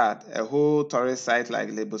it's sad a whole tourist site like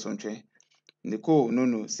Bosomtwe. Nicole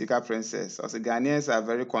Nunu Sika Princess. Also Ghanaians are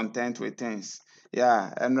very content with things.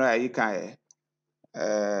 Yeah, Emra Ikaye.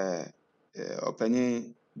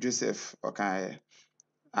 Openi Joseph Okaye.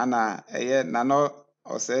 Anna Nano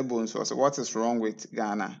Ose Bones was what is wrong with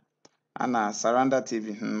Ghana? Anna Saranda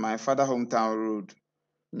TV. My father hometown road.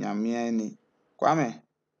 Nyamieni. Kwame.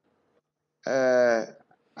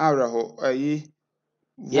 Abraho.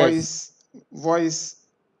 yes Voice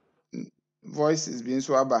voice is being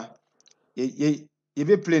so aba. Ye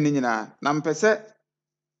be play ni nyina. Na mpese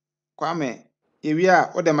Kwame.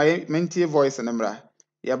 Ewia o de my mentie voice na mra.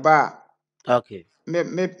 Ye ba okay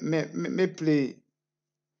me play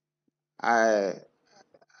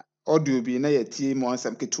audio bi na ye tie mo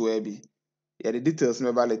ansam ketewa bi. Ye the details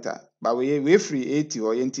me ba later. But we free 80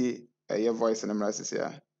 or yenti your voice na mra sisi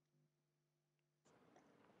ya.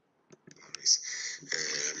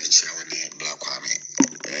 Michiawani Black Kwame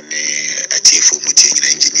and a chief of Mutin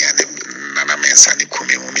engineer Nana Mensani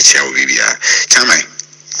Kumi Michiaw Vivia. Chamai,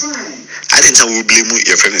 I didn't know blame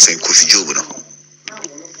your friends and Kofi Jobuno.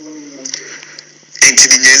 And to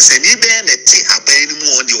the Nansen, you bear a tea abandon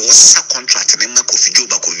more on the Osa contract and Kofi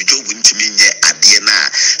Jobu into me at Diana,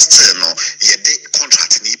 still no, yet the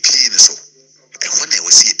contract in EP so. And when I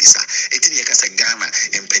was here, it didn't a Ghana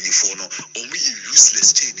and Pennyfono, only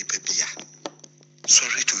useless chain in Pepia.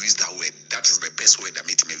 Sorry to use that word. That is the best word that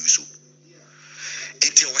made me use.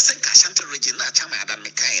 It was a Ashanti region, not Chama Adam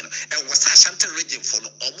Mikain, and was Ashanti region for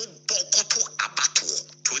Omo Bokoto Abato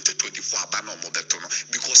 2024 Abano Mobetono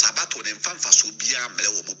because Abato and Fanfa Subia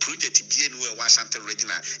Melo project BN Ashanti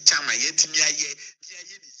region, Chama Yetimia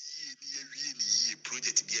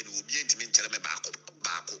project BN will be intimate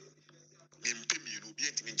Bako. Mimpemi will be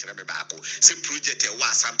intimate Bako. Same project a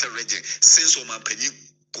Ashanti region since Oman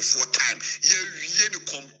for time, ye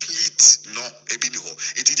complete no ebiniho.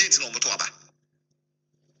 It didn't know motoaba.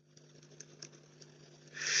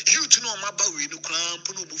 You to know my bow in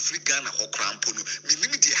crampono, free Ghana or crampono,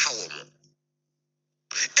 minimity how.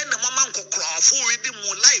 And the mama could crawl for it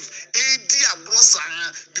more life. A dear grossa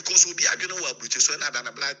because we be a general British when I done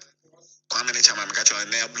a black combination of catcher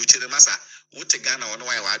and their blue chili massa. What a Ghana on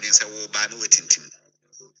why I didn't say, oh, ban waiting team.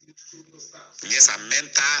 Yes, a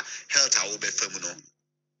mental health, I will be feminine.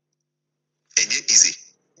 And yet easy.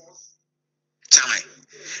 Chamai.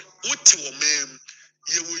 What your man,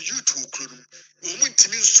 you will you to Krum. Woman to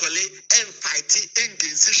me solely and fighting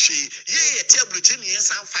against the she. Yea, table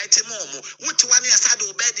Chinians and fighting more. What one year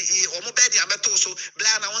saddle bed or more bed, I'm also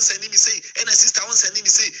blind. I won't send me say, and a sister won't send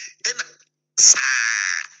me say, and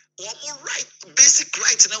one more right, basic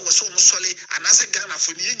right now was almost solely, and as a Ghana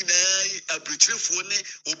for a British phone,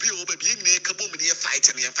 or be over being a couple of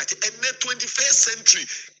fighting and fighting, and the 21st century.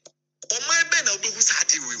 On my ben, I'll be who's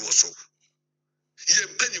happy we also. Ye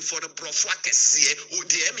penny for the brofwa kesiye o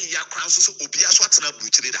de emi ya kwan so obi aso atena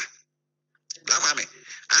bruchiri da black me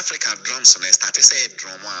African drums na started say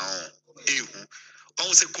drum ehu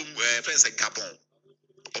on se friends Gabon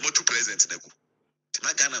omo two president na ku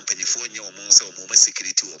tima Ghana pennyfo nye omo se omo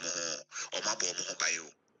security omo abo omo ho bayo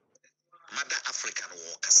mother African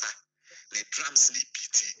wo kasa ne drums ni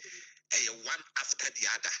beat one after the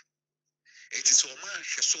other it is omo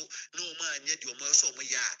hwe so no omo anya di omo so omo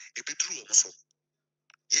ya e bedru omo so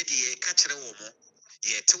yedi ye kachire wo mo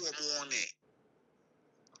ye te wo mo ne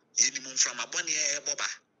yeni mo from abone e boba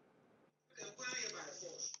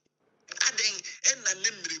aden en na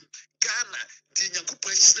nemrim Ghana, the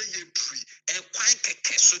Yankupashire ye tree, and quite a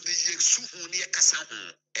castle the ye suhu near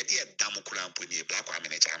Casahu, a dear Damokrampo near Black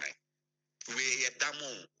Women. We a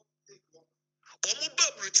damo. Omo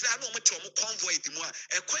babu tira no mo te omo convoy di mu a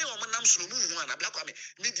ekwan omo nam so mu hu ana black ame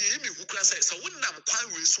me die me hu kra say wonnam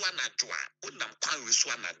kwan we so anadwo a wonnam kwan we so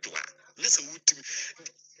anadwo a ne se wutim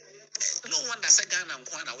no wonder say Ghana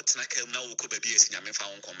nkwan na wotena kam na wo ko baby esi nyame fa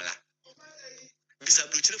won komla bisa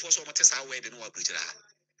bruchire fo so mo te sa wede no wa bruchire ha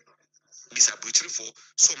bisa bruchire fo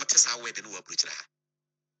so mo te sa wede no wa bruchire ha.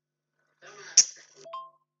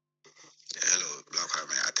 Hello, Black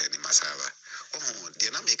Kwame, attending Masava. Oh, the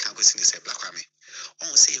American question is a Black Kwame.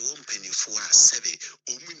 Oh, say one penny for a seven,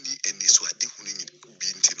 Omuni and this one, the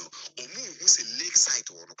Bintino, Omu, who's a lakeside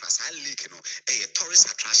or class, I lake, a tourist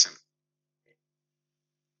attraction.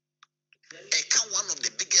 One of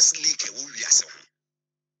the biggest lake we are.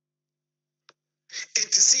 And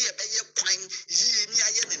to see a bay pine, ye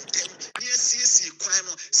near them, near CC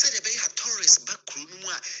Quino, said a bay had tourists back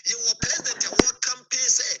Krunua. You were president and what campaign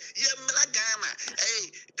say, ye Milagana,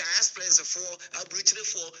 diaspora for a bridge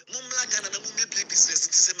for Mumlagana and Mummy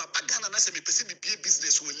business, to say my Pagana and I say, Pacific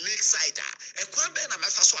business with lakeside. A Quaben and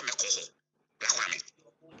my first one, a coho. Rakwame,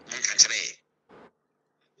 Moncatre.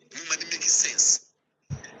 Woman, make sense.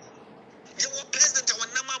 You were president and one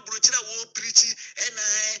number Bruchila will preach and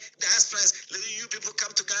diasporas, let you people come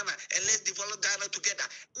to Ghana and let's develop Ghana together.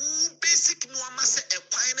 Basic no amasa a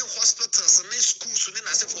pioneer hospitals and schools in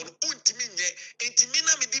as for Untimine,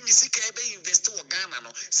 Intimina Medimisika invest to Ghana. No,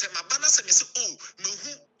 Semabana says, oh, no,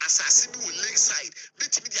 who assassin will lakeside,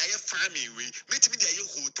 meet me the farming way, meet me the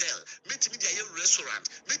hotel, meet me the restaurant,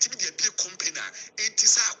 meet me the big company. It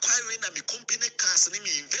is acquiring a company cars and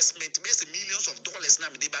investment based millions of dollars. Now,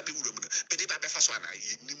 the baby room, but the baby first one,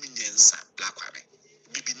 Niminians, Black Kwame.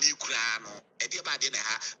 Bibi ni kurano, edi abade na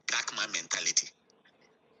ha black man mentality.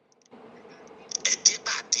 Edi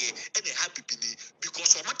abade ene ha bibi ni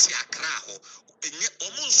because omo te akra ho, enye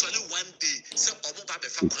omo nsole one day say omo ba be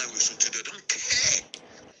fa kwan we so to they don't care.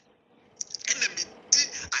 Ene mi di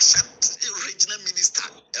Ashanti regional minister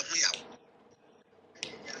emu ya.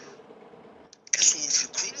 Eso fi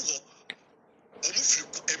krum ho, omo fi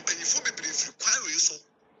empanyifo bebre fi kwan we so.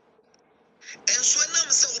 And so now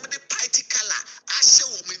say woman the party color, I show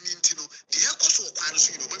woman intino, the echoes of one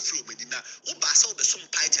so you know through Medina, who pass out the some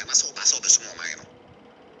party and I saw pass out the small mine.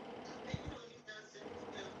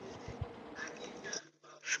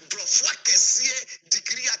 Brofwa kesie,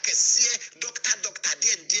 degree a kesie, doctor,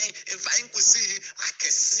 dien, if I could see a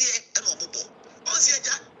kesie and omobo. Once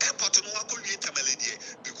airport no wako liye tamaledi,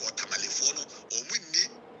 because tamalifono, or we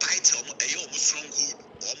need party or a stronghold,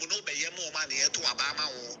 or no be yemo money to Abama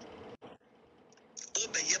or.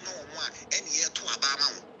 Obeyema one and year to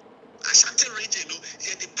Abama. Ashanti region,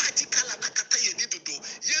 ye the party color nakata ye need to do.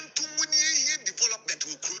 Yen to muni development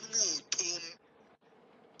will create tom.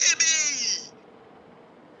 Ebe.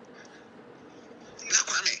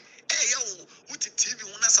 Nakwame. Yo, with the TV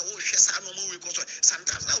when I saw Shesa no more because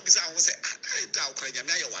sometimes I'll be say, I doubt Kranya,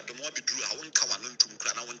 what the more be true. I won't come on to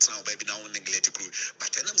Krana, one time, baby, now neglect crew. But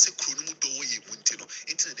then I'm saying, Krumu do ye Muntino,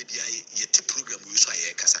 into the yet program we saw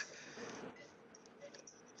a casa.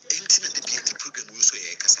 Internet the beauty program we saw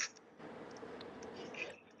a casa.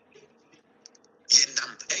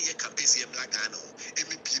 Yendam, campaign, Yemlagano,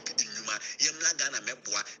 MEP in Numa, Yemlagana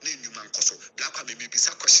Meboa, Numa Coso, Black maybe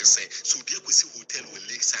some question say, so be a hotel with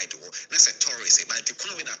lakeside or that's a tourist, but the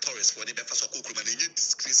Kuno a tourist for the Befas of Kukuman, and you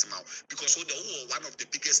disgrace him out because one of the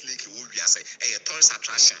biggest lake will be as a tourist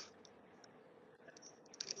attraction.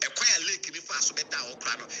 A quiet lake in the fast better or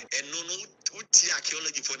crano, and no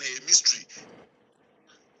archaeology for a mystery.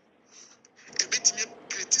 A bit in a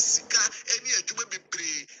critica, any a to be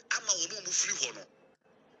pre, I'm a woman free honor.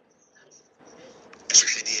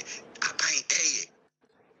 Abai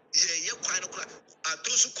ye kwano kra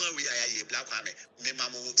atosu kwa we aye black kwame me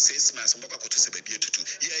mamu 6 months mbaka ko to se baby tutu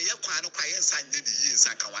ye kwano kwa ye nsa nye di yi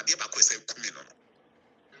nsa kan wade ba ko se kumi no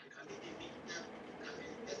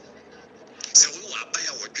se we wa ba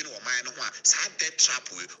ya wodwene wo man no ho a sa dead trap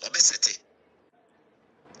we obesete.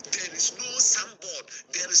 There is no sandboard,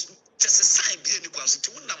 there is just a sign be any kwa so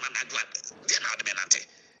ti wonna manado ade dey na ade menante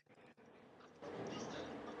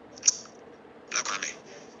black kwame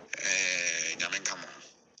nyamen kamo.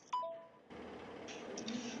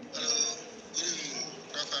 Hello, good evening.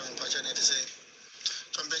 I'm passionate to say,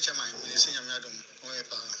 temperature mine, you see, I'm not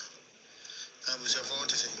I was a phone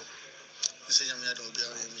to say, you see, I'm not going to be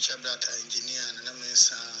a engineer and I'm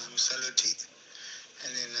Saloti.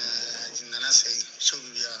 And then Nana say, so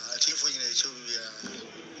we are a chief in a show.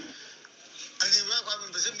 And the kwa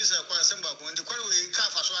mbese bisa kwa semba kwa ndi kwa we ka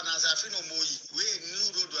fa so na za fi no moyi we new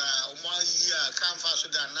road a omo yi a kan fa so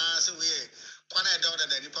da na se we kwa na da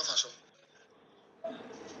da nipa fa so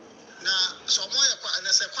na so mo ye kwa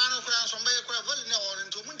na se kwa no kwa so mba ye kwa voli na o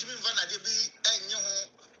nto mu ntimi mva na de bi enye ho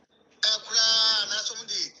kura na so mu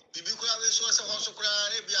di bibi kura we so se ho so kura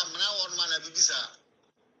re bi amna won ma na bibisa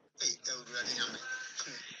eh ewura de nyame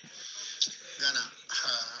Ghana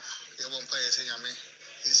ye bon pa ye se nyame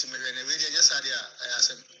isi me ne we de nya sa de a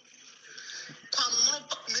asem kwamro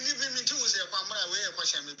mini bi mi tu se kwamra we ye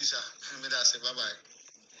kwasha me bisa me da se bye bye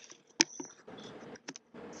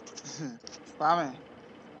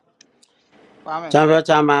Kwame, Chamber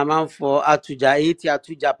chama man for atuja 80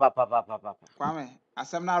 atuja papa. Kwame,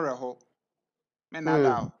 asɛm na awerɛho. Me na Hmm.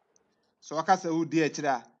 da. So aka sɛ wodi akyiri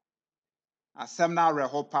a, asɛm na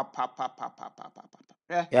awerɛho pa.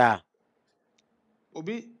 Yeah.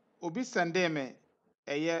 Obi sendee me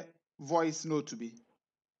ɛyɛ voice note bi.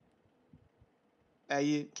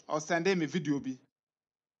 Ɔsendee me video bi.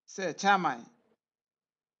 Sɛ chairman,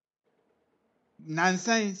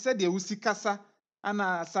 nansan sɛdeɛ wosi kasa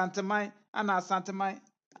ana asanteman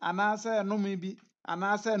anaasɛ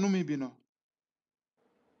ɛnome bi no.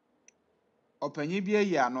 Ɔpanyin bi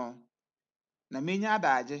ayi ano na menya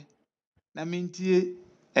adagye na mentie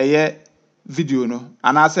ɛyɛ video no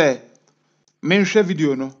anaasɛ menhwɛ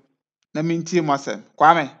video no na mentie mu asɛm.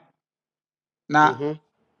 Kwame, na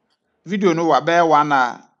video no wa bɛyɛ 1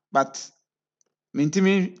 hour but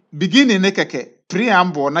mentimi beginning ne kɛkɛ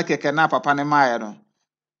preamble na kɛkɛ na papa ne maayɛ no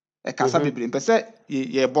ɛkasa bebree mpɛ sɛ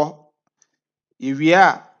yɛbɔ yɛwie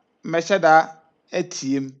a mɛhyɛ da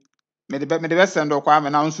atiem mede bɛsɛn dɔ Kwame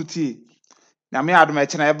na nso tie na me adom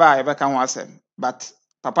ɛkyena ɛba a yɛbɛka ho asɛm but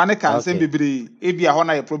papa ne ka nsɛm bebree ebi a hɔ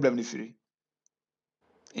na yɛ problem no firi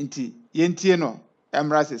nti yɛntie no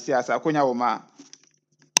ɛmmra sɛsi asa akonya wɔ ma.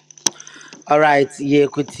 All right, ye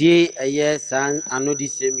kutie yes and anodi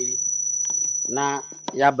semi na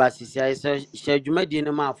ya basisi ay se dwumadi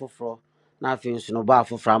ne ma afoforo na afin so no ba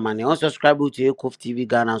afoforo amane on subscribe to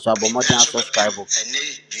COVTVGHANA so abomoden subscribe. Ene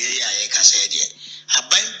due ya ye kasa de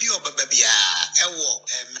aban bi obaba bia ewo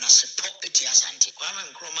menasepo eti asante kwame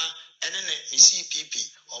nkroma ene ne CPP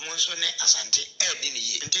omo nso ne asante edi ne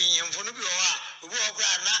ye nti yemfo no bi ho a obi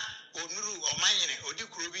okra na onuru omanyene odi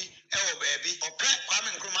kuro bi ewo baabi opre kwame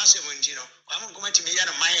nkroma asɛm no kwame nkroma timi ya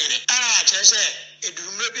no manyene kyerɛ sɛ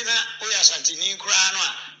edurumre bi na o ya asante ni kura no a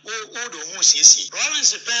o do hu siesie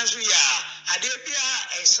province penso ya ade bia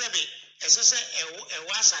ɛsɛbe ɛsɛ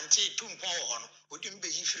ɛwa asante tumpo wɔ no odi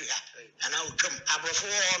mbeyi firi ha ana otwam abrofo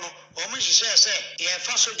wɔ no ɔmo hyehyɛ sɛ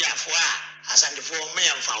yɛfa sogyafo a asantefo ɔmo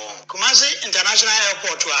yɛmfa wɔn Kumasi International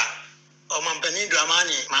Airport a ɔmampani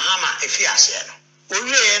Dramani Mahama efi ase no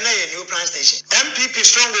owie na yɛ new plan station MPP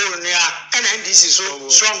stronghold ne a NDC so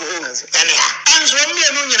stronghold ɛne ha anso ɔmo yɛ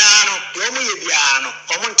no nyinaa no deɛ ɔmo yɛ biara no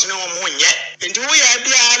ɔmo ntene ɔmo nyɛ nti woyɛ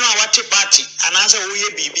biara no a wate party anaasɛ woyɛ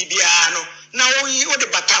biribi biara no na wode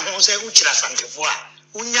bata ho sɛ wokyira asantefo a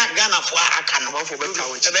wonya Ghanafoɔ a aka no bɛfo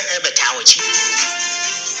bɛtaa wɔkyi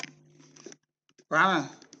Kwame.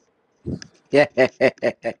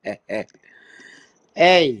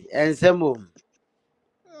 Hey, ensemo.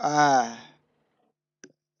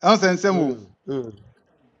 Ensemo.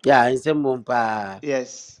 Yeah, ensemo pa.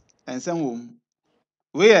 Yes, ensemo.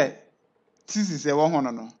 We tisi se wo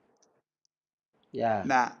hono no. Yeah.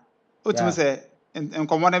 Na otumi se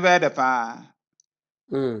nkomo ne be de pa.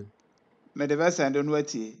 Me de be send no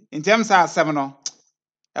atie. Ntem sa asem no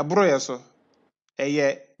ebro ye so.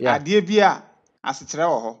 Eye ade bi a asekyere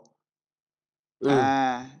wo ho.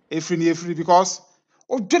 Efiri because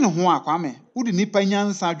odwene ho a Kwame, wodi nipa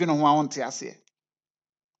nyansa adwene ho a wonte ase.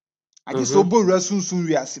 Aje so bowura sunsun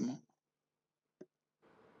wi ase mo.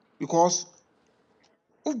 Because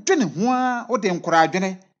odwene ho a wode nkora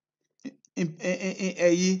adwene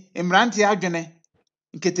imrante adwene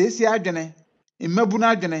nketesi adwene mmabuna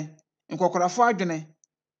adwene nkokorafo adwene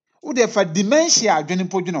wode fa dementia adwene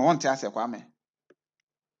podwene wonte ase Kwame.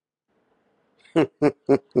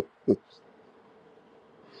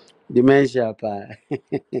 Dementia pa.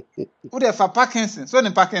 Wode fa Parkinson, so ne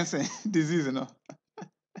Parkinson disease no.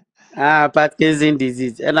 Parkinson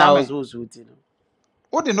disease. And I was also with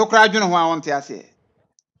Wode no kra adwene ho a wonte ase.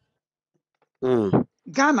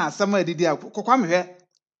 Ghana asɛm a didi a Kwame hwɛ.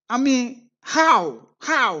 I mean, how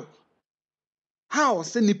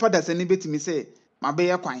sɛ nipa da sɛ ni betimi sɛ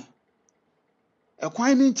mabɛyɛ kwan.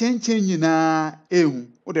 Ekwan ni nkyɛnkyɛn nyinaa ehu.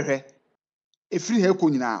 Wode hwɛ. Efiri ha ko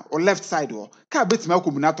nyinaa o left side ho. Ka betimi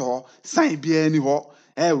akomunato ho, sign bia ni ho,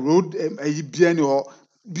 road ayi bia ni ho.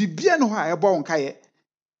 Bibia ni ho a ɛbɔ nkae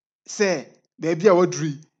sɛ baabi a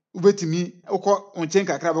waduri ubetimi ukọ onchen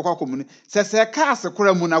kakra bekọ komuni se cars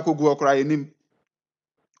kora mu na kogu okra yenim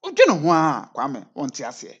udwene ho a kwame wonte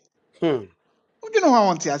ase udwene ho a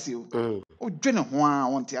wonte ase o udwene ho a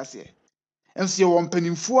wonte ase enso ye won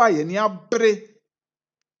panimfo a ye ni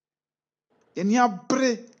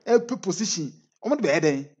abre e position omo de be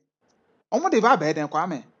eden omo de ba eden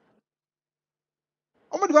kwame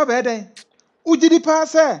omo de ba eden ugidi pa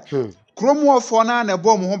se kromuofo na na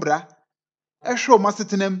ebo mo ho bra ehwe o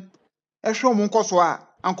masetenam ehwe o nkoso a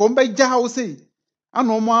anko mba gya ha wo sei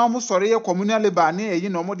ana omo a mo sore ye communal labor na eyi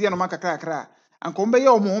na omo de no makakra kra anko mba ye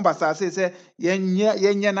omo ho basa se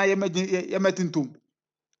yenye na ye metintum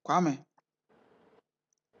kwame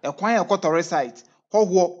ekwan ekotore site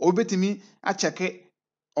hoho obetimi a check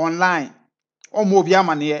online omo obi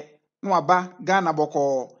amane no aba Ghana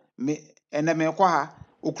boko me eneme kwa ha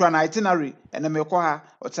okura na itinerary eneme kwa ha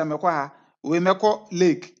oteme kwa ha we meko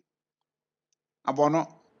lake Abono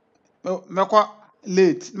meko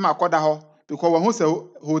late ma koda ho because we hu se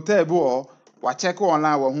hotel bi wo wa check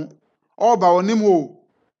online we hu oba onim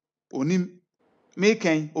onim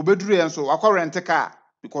meken obeduru yen so akọ rent car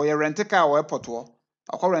because ye rent car we airport wo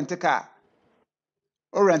akọ rent car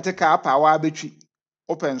o rent car pa wa betwi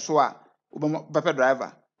open so a bepe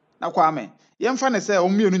driver na kwa me ye mfa ne se o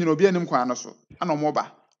mienu nyina obi anim kwan no so ana mo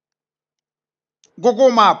ba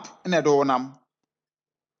Google map na do nam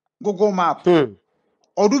Google map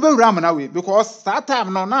odu be wura amana we because that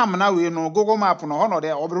time no na amana we no Google map no ho no de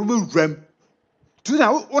obru be wuram tu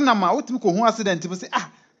na unam a utimi ko hu accident bi say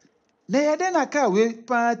na ye de na car we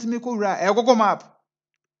pa timi ko wura Google map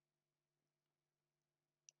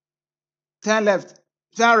turn left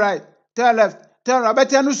turn right turn left turn right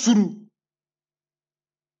betia no suru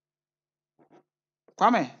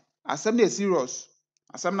kwame asem na serious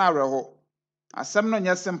asem na areho asem no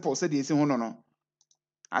nya simple say de esi hu no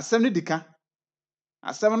asem no dika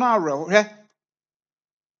asem no areho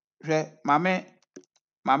hwe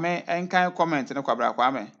mame enkan comment ne kwabra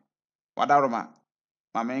kwame wadaroma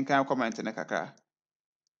mame enkan comment ne kakra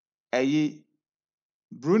eyi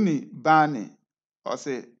Bruni Bani or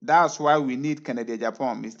say that's why we need Canada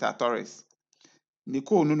Japan Mr. Torres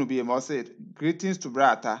Nicole Nunu be mo say greetings to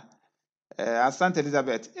brata Asante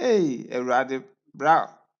Elizabeth hey Erade bra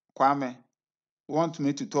Kwame want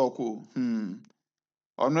me to talk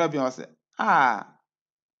Onu be say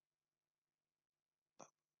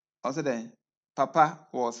also then Papa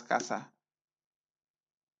was Kasa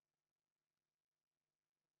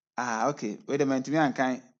okay wait a minute me and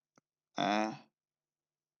kind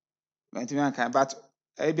but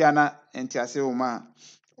ebia na entiase wo ma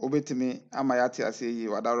obetimi ama ya tiase yi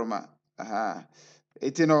wadaroma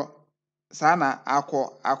eti no sana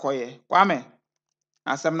akoye kwame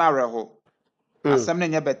asem na reho asem ne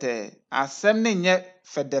nye bete asem ne nye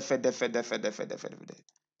fede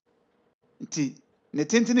nti ne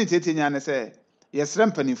tintini tete nya ne se yesre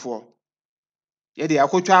mpanifo ye de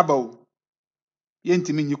akotwa abawo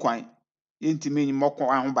yentimi nyi kwan yentimi nyi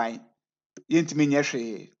mokko ahoban yentimi nye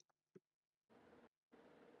hwe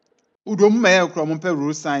udom ma ye kro mo pe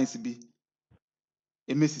road science bi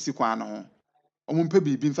emesisi kwan no ho omumpe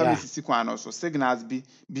bibi mfa mesisi kwan no so signals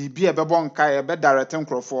bibi e bebo nka e be direct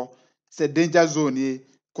nkrofo se danger zone ye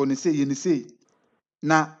koni se ye ni se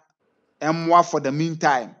na emwa for the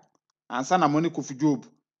meantime ansa na money Kofi Job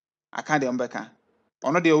aka de mbeka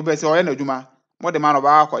ono de wo be se oye na adwuma mo de ma no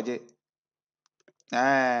ba akwaje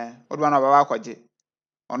o de ma no ba akwaje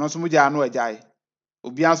ono so mu ja no ajai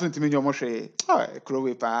obi anso ntimi nyo mo hwe kro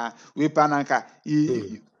we pa na nka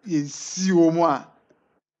ye si o mu a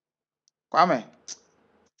kwame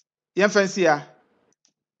yemfansia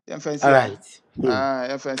All right.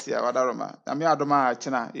 yemfansia wadaroma na me adoma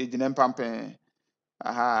chena ejine mpampen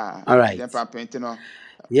All ejine right. mpampen tino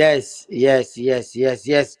Yes.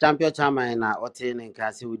 Champion chairman na ote ne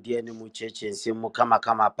nkase odi animu chechense mu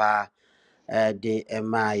kama pa de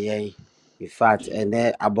ema yen. In fact, and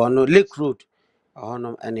abono Lake Road.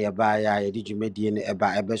 Honum ene eba ya ye di dwumedie ne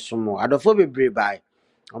eba ebesomo. Adofo bebre bai.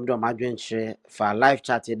 Omdo madwen kire fa live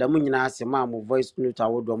chat da mu nyina ase ma mo voice note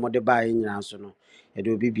awodo mo de bai nyina so no. E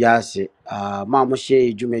de obi bia ase. Ma mo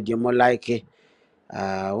share dwumedie mo like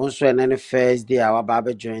once and first day our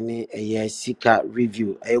barber journey a sika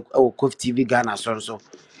review COVTVGHANA so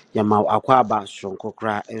yama akwaba sonko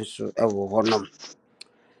kra enso ewo honom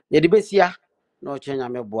ye de besia no chenya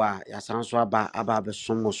meboa ya sanso aba be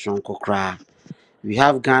somo sonko kra. We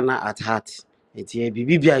have Ghana at heart. Enti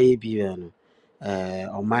bibia ye bi no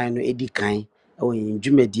oman no edikan o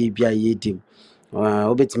ndwumedie bia ye dim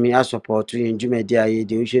obetimi a support yin ndwumedie a ye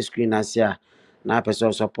di o screen ase a na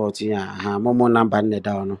person support ya momo number ne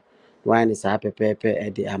da no wine is happy pepe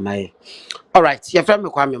edi amaye. All right, your friend me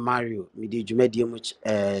Kwame Mario, me di dwumadi mu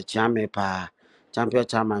chame pa champion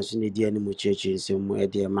chairman so ne di ani mu cheche nsem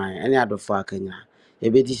edi amaye. Any adofo akanya.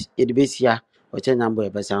 Ebesia o che nyambo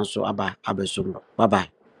ebesan so aba abesom. Bye bye.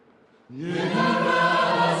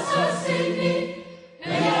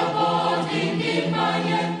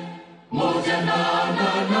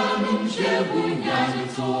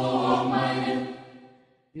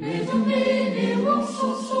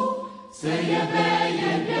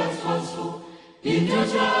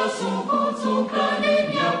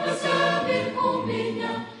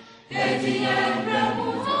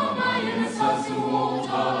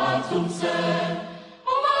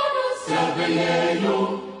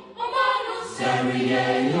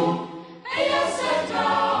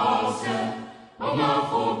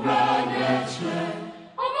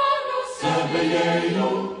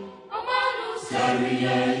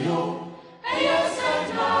 Yo